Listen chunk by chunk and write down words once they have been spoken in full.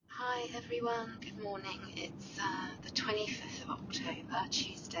everyone, good morning. It's the 25th of October,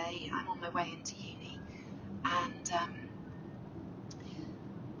 Tuesday. I'm on my way into uni, and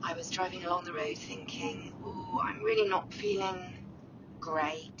I was driving along the road thinking, oh, I'm really not feeling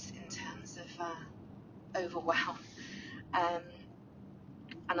great in terms of overwhelm. And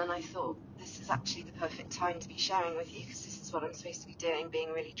then I thought, this is actually the perfect time to be sharing with you, because this is what I'm supposed to be doing,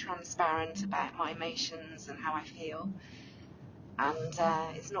 being really transparent about my emotions and how I feel. And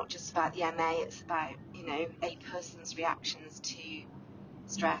it's not just about the MA, it's about, a person's reactions to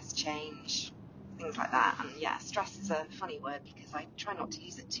stress, change, things like that. And yeah, stress is a funny word because I try not to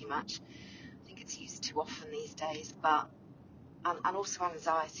use it too much. I think it's used too often these days. But and also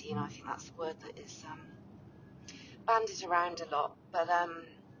anxiety, I think that's the word that is bandied around a lot. But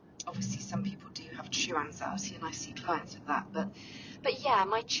obviously some people do have true anxiety, and I see clients with that. But yeah,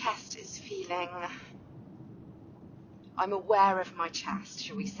 my chest is feeling... I'm aware of my chest,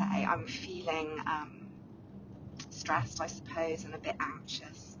 shall we say. I'm feeling stressed, I suppose, and a bit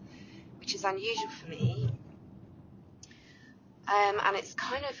anxious, which is unusual for me. And it's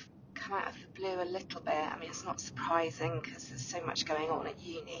kind of come out of the blue a little bit. I mean, it's not surprising because there's so much going on at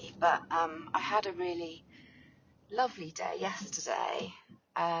uni, but I had a really lovely day yesterday.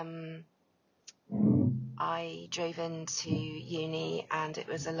 I drove into uni and it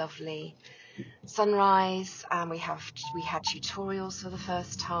was a lovely sunrise, and we had tutorials for the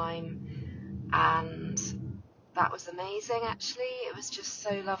first time, and that was amazing. Actually, it was just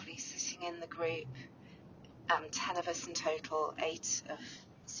so lovely sitting in the group, 10 of us in total, 8 of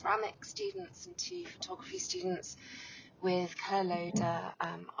ceramic students and 2 photography students, with Claire Loader,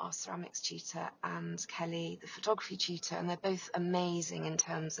 our ceramics tutor, and Kelly, the photography tutor, and they're both amazing in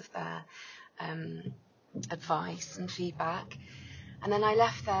terms of their advice and feedback. And then I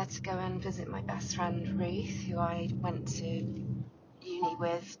left there to go and visit my best friend Ruth, who I went to uni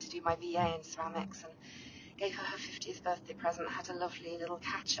with to do my VA in ceramics, and gave her 50th birthday present. Had a lovely little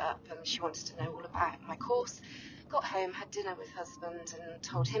catch up, and she wanted to know all about my course. Got home, had dinner with husband, and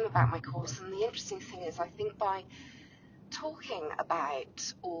told him about my course. And the interesting thing is, I think by talking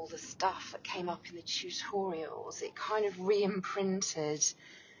about all the stuff that came up in the tutorials, it kind of re-imprinted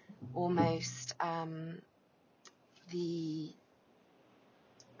almost the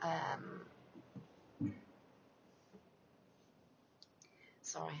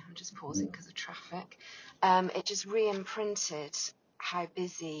sorry, I'm just pausing because of traffic. It just re-imprinted how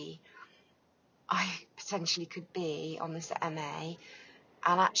busy I potentially could be on this MA,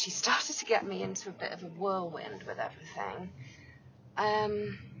 and actually started to get me into a bit of a whirlwind with everything.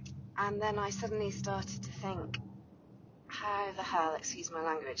 And then I suddenly started to think, how the hell, excuse my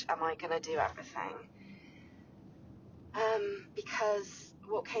language, am I going to do everything? Because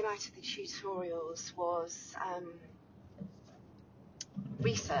what came out of the tutorials was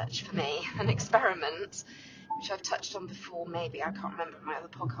research for me, an experiment, which I've touched on before, maybe, I can't remember my other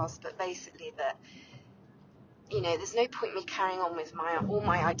podcast, but basically that, there's no point me carrying on with all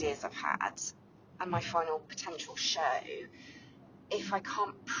my ideas I've had and my final potential show if I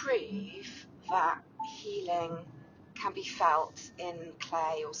can't prove that healing can be felt in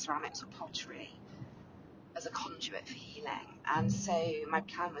clay or ceramics or pottery as a conduit for healing. And so my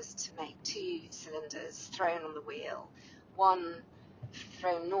plan was to make 2 cylinders thrown on the wheel, one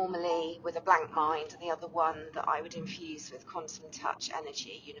thrown normally with a blank mind, and the other one that I would infuse with quantum touch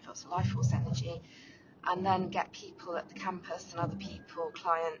energy, universal life force energy, and then get people at the campus and other people,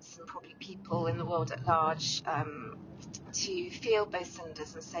 clients, and probably people in the world at large, to feel both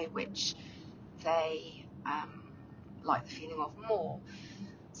cylinders and say which they like the feeling of more.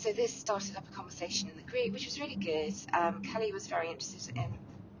 So this started up a conversation in the group, which was really good. Kelly was very interested in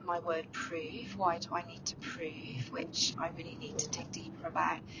my word prove. Why do I need to prove? Which I really need to dig deeper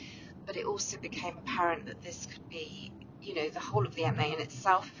about. But it also became apparent that this could be, the whole of the MA in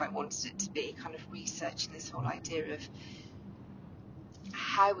itself, if I wanted it to be, kind of researching this whole idea of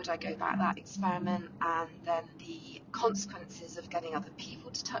how would I go about that experiment, and then the consequences of getting other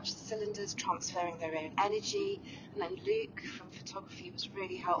people to touch the cylinders, transferring their own energy. And then Luke from photography was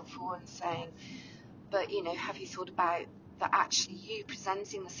really helpful in saying, but have you thought about that actually you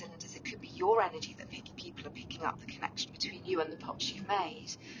presenting the cylinders, it could be your energy that people are picking up, the connection between you and the pots you've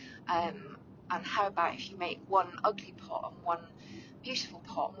made. And how about if you make one ugly pot and one beautiful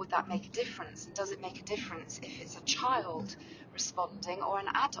pot? Would that make a difference? And does it make a difference if it's a child responding or an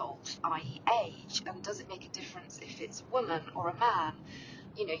adult, i.e. age? And does it make a difference if it's a woman or a man?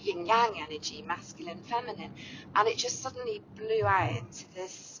 Yin-yang energy, masculine, feminine. And it just suddenly blew out into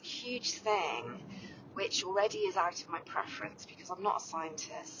this huge thing which already is out of my preference because I'm not a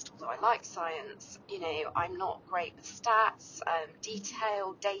scientist, although I like science. I'm not great with stats,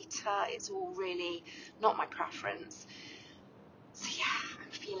 detail, data. It's all really not my preference. So yeah,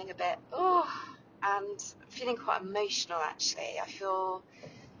 I'm feeling a bit, and feeling quite emotional actually. I feel,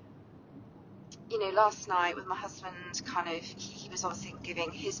 last night with my husband, he was obviously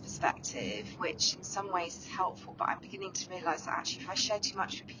giving his perspective, which in some ways is helpful, but I'm beginning to realise that actually if I share too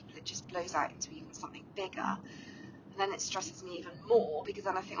much with people, it just blows out into even something bigger. And then it stresses me even more because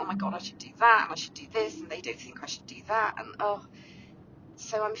then I think, oh my God, I should do that and I should do this, and they don't think I should do that. And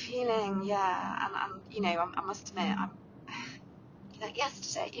so I'm feeling, I must admit,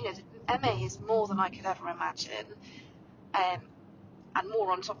 yesterday, the MA is more than I could ever imagine. And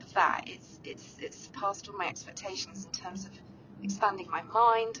more on top of that, it's surpassed all my expectations in terms of expanding my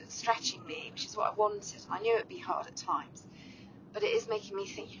mind and stretching me, which is what I wanted. And I knew it'd be hard at times, but it is making me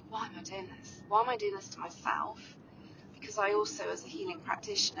think, why am I doing this? Why am I doing this to myself? Because I also, as a healing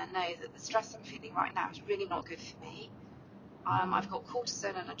practitioner, know that the stress I'm feeling right now is really not good for me. I've got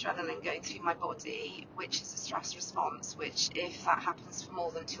cortisol and adrenaline going through my body, which is a stress response, which if that happens for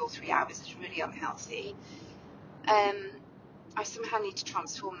more than 2 or 3 hours is really unhealthy. I somehow need to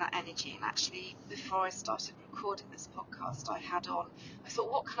transform that energy. And actually, before I started recording this podcast, I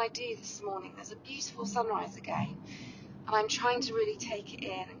thought, what can I do this morning? There's a beautiful sunrise again, and I'm trying to really take it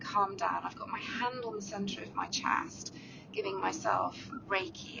in and calm down. I've got my hand on the centre of my chest, giving myself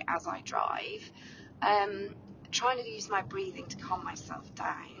Reiki as I drive, trying to use my breathing to calm myself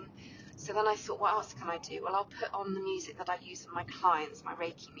down. So then I thought, what else can I do? Well, I'll put on the music that I use with my clients, my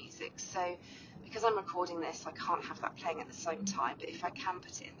Reiki music. So because I'm recording this, I can't have that playing at the same time, but if I can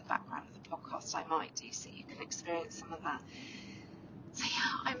put it in the background of the podcast, I might do, so you can experience some of that. So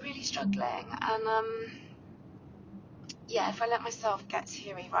yeah, I'm really struggling, and if I let myself get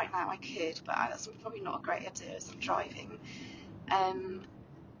teary right now, I could, but that's probably not a great idea as I'm driving.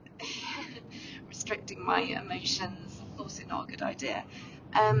 Restricting my emotions, also not a good idea.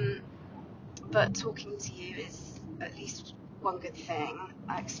 But talking to you is at least one good thing,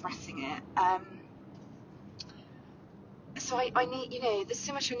 expressing it. So I need, there's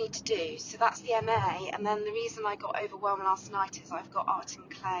so much I need to do. So that's the MA, and then the reason I got overwhelmed last night is I've got Art and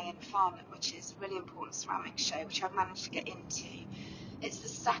Clay and Farnham, which is a really important ceramic show, which I've managed to get into. It's the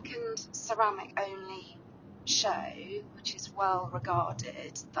second ceramic-only show, which is well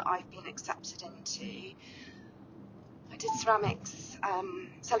regarded, that I've been accepted into. I did ceramics,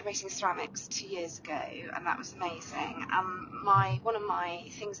 celebrating ceramics 2 years ago, and that was amazing. One of my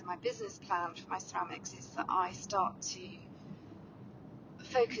things in my business plan for my ceramics is that I start to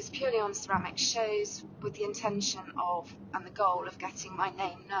focus purely on ceramic shows with the intention of and the goal of getting my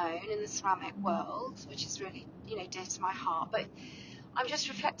name known in the ceramic world, which is really, dear to my heart. But I'm just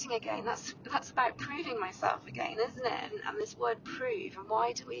reflecting again, that's about proving myself again, isn't it? And this word prove, and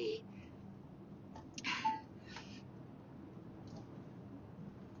why do we...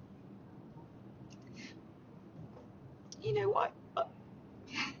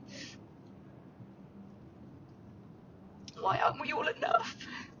 why aren't we all enough?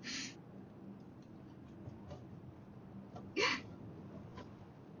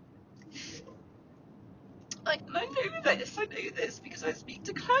 I know this because I speak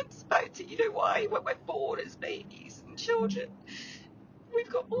to clients about it. Why? When we're born as babies and children, we've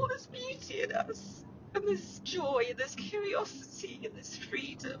got all this beauty in us, and this joy, and this curiosity, and this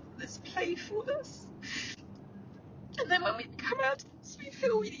freedom, this playfulness. And then when we come out, we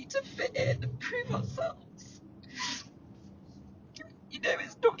feel we need to fit in and prove ourselves.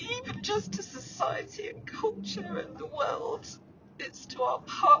 It's not even just to society and culture and the world. It's to our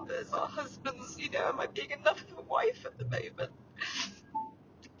partners, our husbands. Am I being enough of a wife at the moment?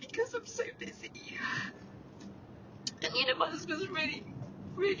 Because I'm so busy. And my husband's really,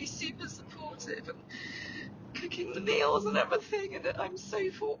 really super supportive and cooking the meals and everything, and I'm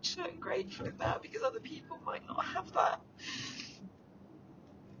so fortunate and grateful in that, because other people might not have that.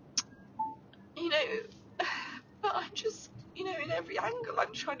 But I'm just, in every angle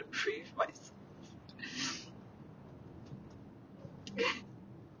I'm trying to prove myself.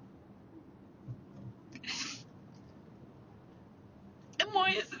 And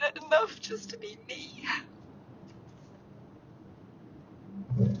why isn't it enough just to be me?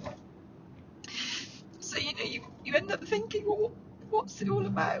 So, you end up thinking, well, what's it all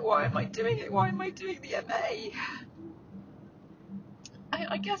about? Why am I doing it? Why am I doing the MA?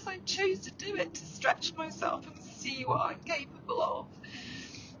 I guess I chose to do it to stretch myself and see what I'm capable of,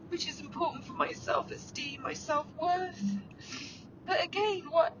 which is important for my self-esteem, my self-worth. But again,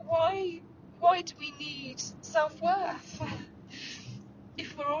 why do we need self-worth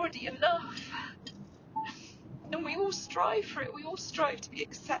if we're already enough? And we all strive for it. We all strive to be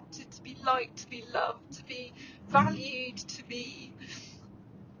accepted, to be liked, to be loved, to be valued, to be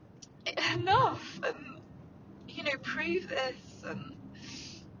enough, and, prove this. And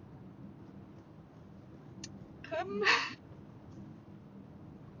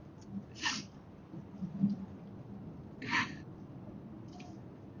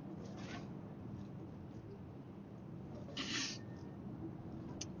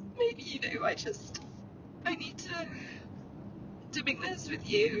maybe, I need to, doing this with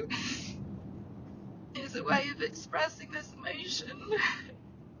you is a way of expressing this emotion.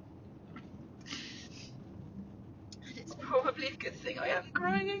 And it's probably a good thing I am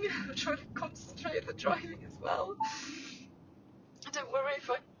crying. I'm trying to concentrate on driving as well. Don't worry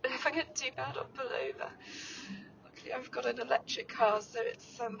if I get too bad, I'll pull over. Luckily I've got an electric car, so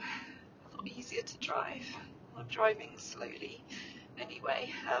it's a lot easier to drive. I'm driving slowly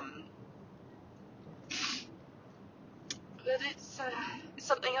anyway. But it's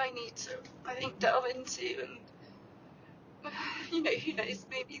something I need to, I think, delve into, and who knows,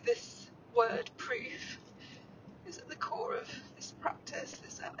 maybe this word proof is at the core of this practice,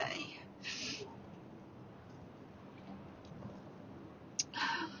 this MA.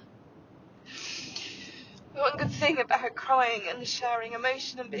 One good thing about crying and sharing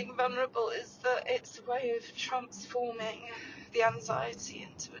emotion and being vulnerable is that it's a way of transforming the anxiety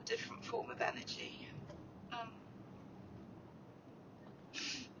into a different form of energy.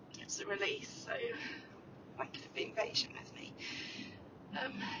 It's a release, so thank you for being patient with me.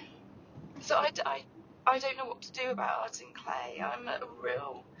 So I don't know what to do about art in clay. I'm at a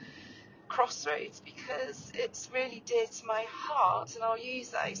real crossroads because it's really dear to my heart, and I'll use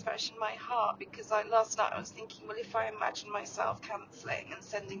that expression, my heart, because last night I was thinking, well, if I imagine myself cancelling and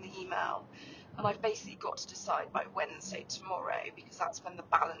sending the email, and I've basically got to decide by Wednesday tomorrow, because that's when the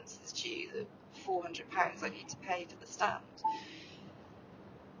balance is due, the £400 I need to pay for the stand.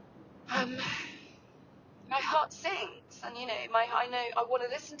 My heart sinks, and I know I want to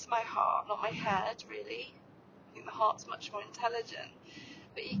listen to my heart, not my head, really. I think the heart's much more intelligent.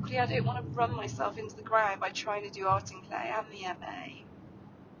 But equally, I don't want to run myself into the ground by trying to do art in clay and the MA.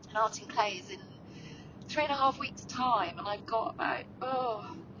 And art in clay is in 3.5 weeks' time, and I've got about,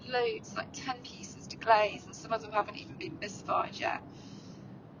 loads, like 10 pieces to glaze, and some of them haven't even been visified yet.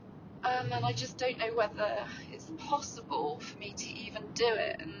 And I just don't know whether it's possible for me to even do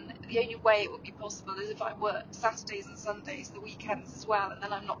it. And the only way it would be possible is if I work Saturdays and Sundays, the weekends as well, and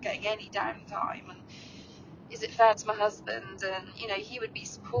then I'm not getting any downtime. And is it fair to my husband? And he would be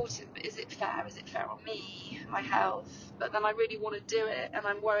supportive, but is it fair? Is it fair on me, my health? But then I really want to do it, and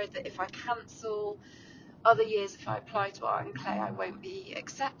I'm worried that if I cancel, other years if I apply to art and clay, I won't be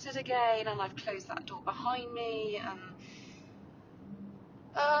accepted again, and I've closed that door behind me.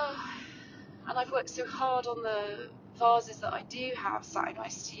 And I've worked so hard on the vases that I do have sat in my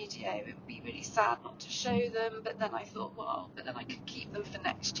studio. It would be really sad not to show them, but then I thought, but then I could keep them for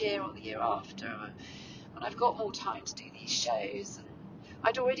next year or the year after, and I've got more time to do these shows. And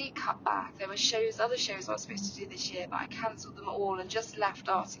I'd already cut back. There were other shows I was supposed to do this year, but I cancelled them all and just left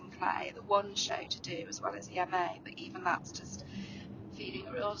art in clay, the one show to do, as well as the MA, but even that's just feeling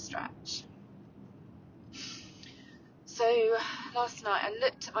a real stretch. So last night I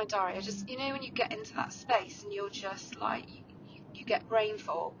looked at my diary. I just, when you get into that space and you're just like, you get brain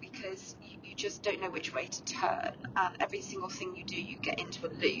fog because you just don't know which way to turn, and every single thing you do, you get into a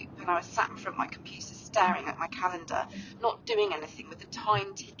loop. And I was sat in front of my computer staring at my calendar, not doing anything, with the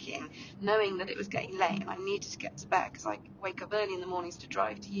time ticking, knowing that it was getting late and I needed to get to bed because I wake up early in the mornings to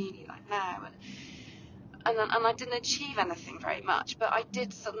drive to uni like now. And I didn't achieve anything very much, but I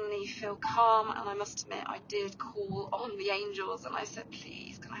did suddenly feel calm, and I must admit I did call on the angels, and I said,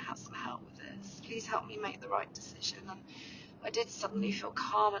 please, can I have some help with this? Please help me make the right decision. And I did suddenly feel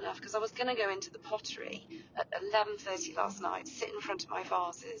calm enough, because I was going to go into the pottery at 11:30 last night, sit in front of my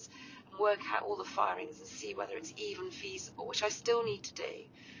vases and work out all the firings and see whether it's even feasible, which I still need to do.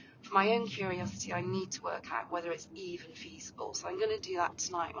 For my own curiosity, I need to work out whether it's even feasible, so I'm going to do that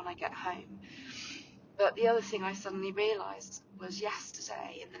tonight when I get home. But the other thing I suddenly realised was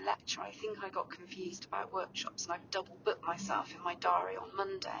yesterday in the lecture, I think I got confused about workshops, and I've double booked myself in my diary on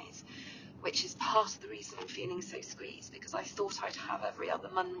Mondays, which is part of the reason I'm feeling so squeezed, because I thought I'd have every other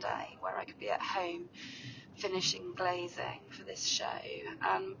Monday where I could be at home finishing glazing for this show.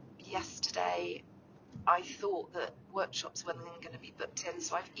 And yesterday I thought that workshops weren't going to be booked in,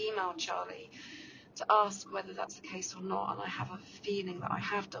 so I've emailed Charlie to ask whether that's the case or not, and I have a feeling that I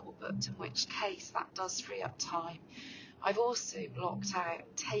have double booked, in which case that does free up time. I've also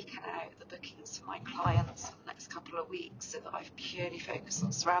taken out the bookings for my clients for the next couple of weeks, so that I've purely focused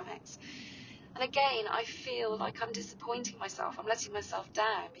on ceramics. And again, I feel like I'm disappointing myself. I'm letting myself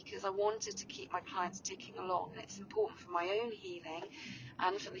down because I wanted to keep my clients ticking along. And it's important for my own healing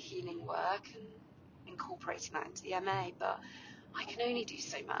and for the healing work and incorporating that into the MA. But I can only do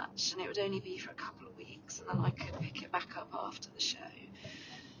so much, and it would only be for a couple of weeks, and then I could pick it back up after the show.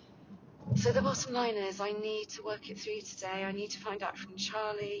 So the bottom line is I need to work it through today. I need to find out from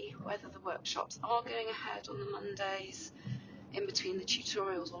Charlie whether the workshops are going ahead on the Mondays in between the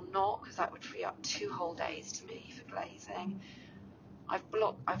tutorials or not, because that would free up 2 whole days to me for glazing.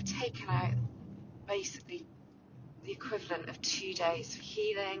 I've taken out basically the equivalent of 2 days for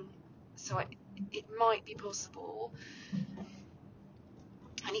healing, so it might be possible.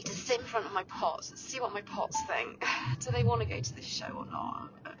 I need to sit in front of my pots and see what my pots think. Do they want to go to this show or not?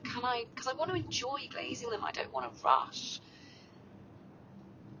 Can I? Because I want to enjoy glazing them. I don't want to rush.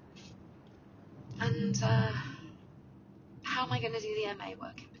 And how am I going to do the MA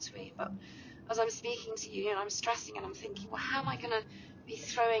work in between? But as I'm speaking to you, and I'm stressing and I'm thinking, well, how am I going to be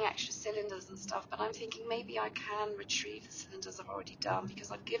throwing extra cylinders and stuff? But I'm thinking maybe I can retrieve the cylinders I've already done, because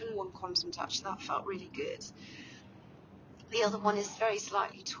I've given one quantum touch and that felt really good. The other one is very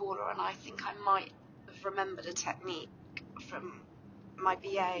slightly taller, and I think I might have remembered a technique from my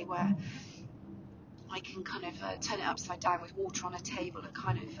BA where I can kind of turn it upside down with water on a table and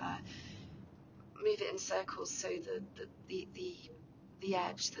kind of move it in circles so the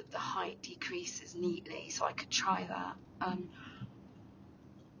edge, the height decreases neatly. So I could try that. In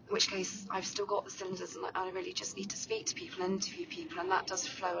which case I've still got the cylinders, and I really just need to speak to people and interview people, and that does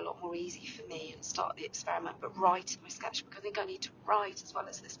flow a lot more easy for me and start the experiment. But write in my sketchbook, I think I need to write as well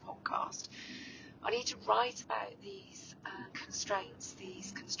as this podcast. I need to write about these constraints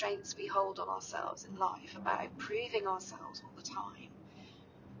we hold on ourselves in life, about proving ourselves all the time.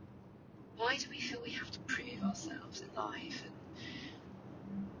 Why do we feel we have to prove ourselves in life?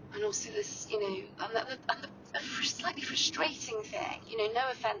 And also this, and the slightly frustrating thing, no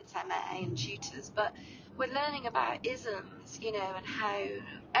offence, MA and tutors, but we're learning about isms, and how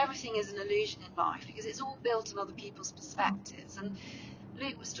everything is an illusion in life because it's all built on other people's perspectives. And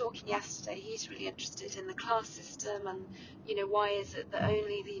Luke was talking yesterday, he's really interested in the class system and, why is it that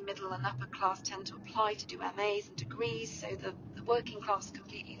only the middle and upper class tend to apply to do MAs and degrees, so the working class are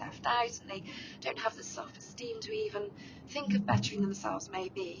completely left out and they don't have the self-esteem to even think of bettering themselves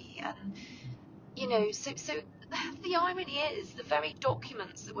maybe. And, so the irony is the very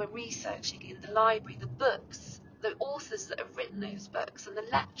documents that we're researching in the library, the books, the authors that have written those books and the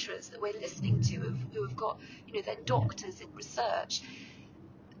lecturers that we're listening to who have got, they're doctors in research,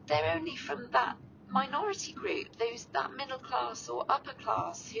 they're only from that minority group, that middle class or upper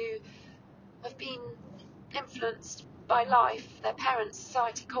class who have been influenced by life, their parents,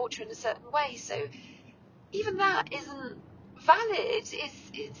 society, culture in a certain way. So even that isn't valid.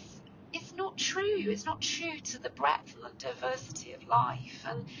 It's not true. It's not true to the breadth and the diversity of life.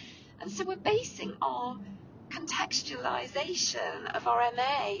 And so we're basing our contextualization of our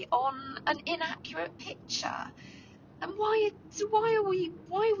MA on an inaccurate picture. And why are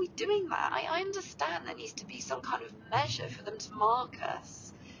we doing that? I understand there needs to be some kind of measure for them to mark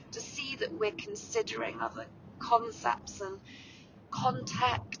us, to see that we're considering other concepts and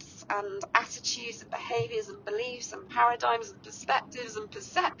contexts and attitudes and behaviours and beliefs and paradigms and perspectives and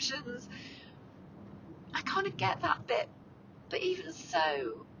perceptions. I kind of get that bit, but even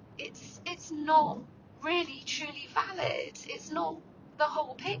so, it's not really truly valid. It's not the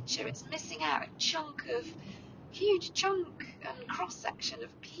whole picture. It's missing out a huge chunk and cross-section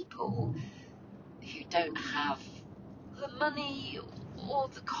of people who don't have the money or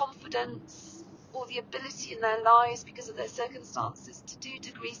the confidence or the ability in their lives because of their circumstances to do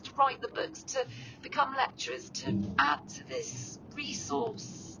degrees, to write the books, to become lecturers, to add to this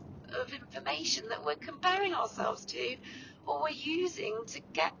resource of information that we're comparing ourselves to or we're using to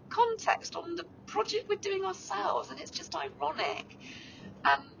get context on the project we're doing ourselves. And it's just ironic.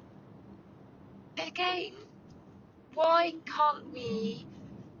 Again, why can't we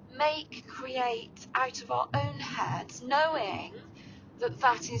create out of our own heads, knowing that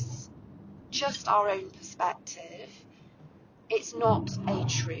that is just our own perspective, it's not a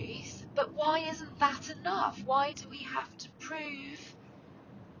truth, but why isn't that enough? Why do we have to prove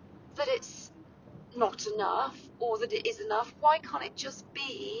that it's not enough or that it is enough? Why can't it just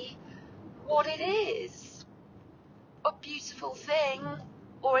be what it is? A beautiful thing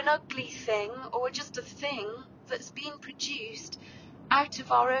or an ugly thing or just a thing that's been produced out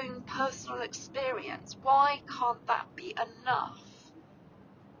of our own personal experience. Why can't that be enough?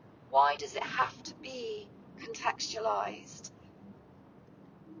 Why does it have to be contextualized,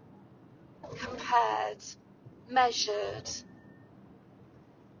 compared, measured,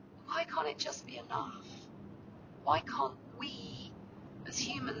 why can't it just be enough? Why can't we as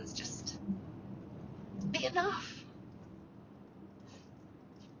humans just be enough?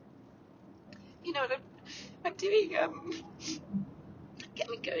 You know, I'm doing, get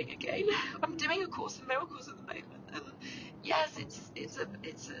me going again. I'm doing a Course in Miracles at the moment, and yes, it's a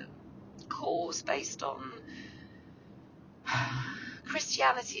course based on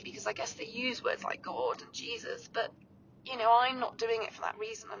Christianity, because I guess they use words like God and Jesus, but you know, I'm not doing it for that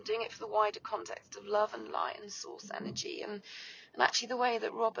reason. I'm doing it for the wider context of love and light and source energy, and actually the way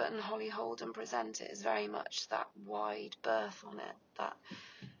that Robert and Holly Holden present it is very much that wide berth on it, that,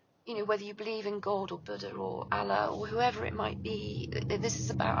 you know, whether you believe in God or Buddha or Allah or whoever it might be, this is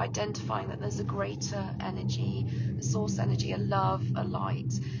about identifying that there's a greater energy, a source energy, a love, a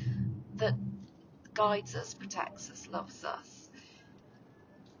light that guides us, protects us, loves us.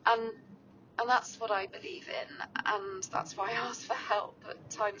 And that's what I believe in, and that's why I ask for help at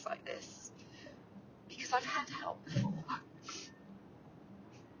times like this, because I've had help before.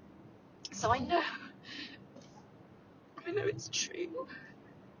 So I know it's true,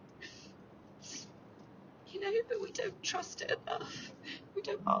 you know, but we don't trust it enough. We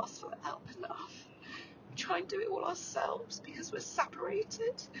don't ask for help enough. We try and do it all ourselves because we're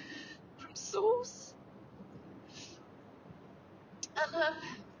separated from Source. And,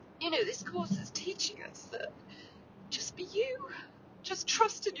 you know, this course is teaching us that just be you, just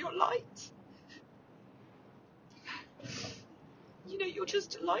trust in your light. You know, you're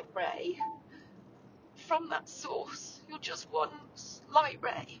just a light ray from that source. You're just one light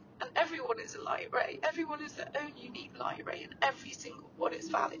ray, and everyone is a light ray. Everyone is their own unique light ray, and every single one is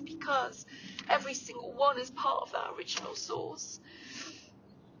valid because every single one is part of that original source.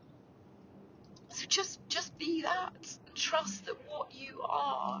 So just be that, and trust that what you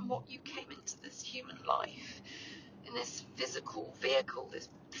are and what you came into this human life, in this physical vehicle, this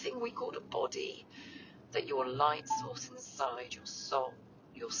thing we call a body, that your light source inside, your soul,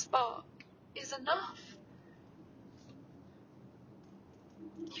 your spark, is enough.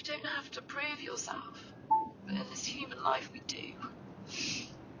 You don't have to prove yourself, but in this human life we do.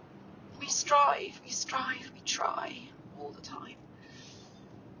 We strive, we try all the time.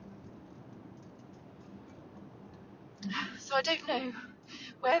 So I don't know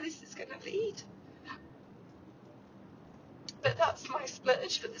where this is going to lead, but that's my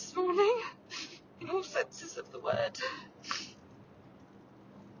splurge for this morning, in all senses of the word.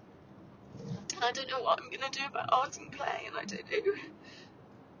 And I don't know what I'm going to do about art and play, and I don't know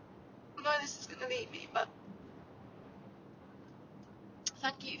where this is going to lead me, but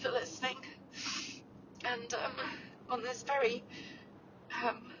thank you for listening. And on this very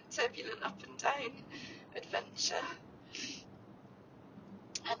turbulent up and down adventure,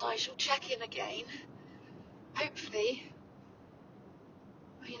 and I shall check in again, hopefully,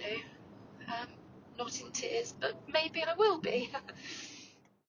 you know, not in tears, but maybe I will be.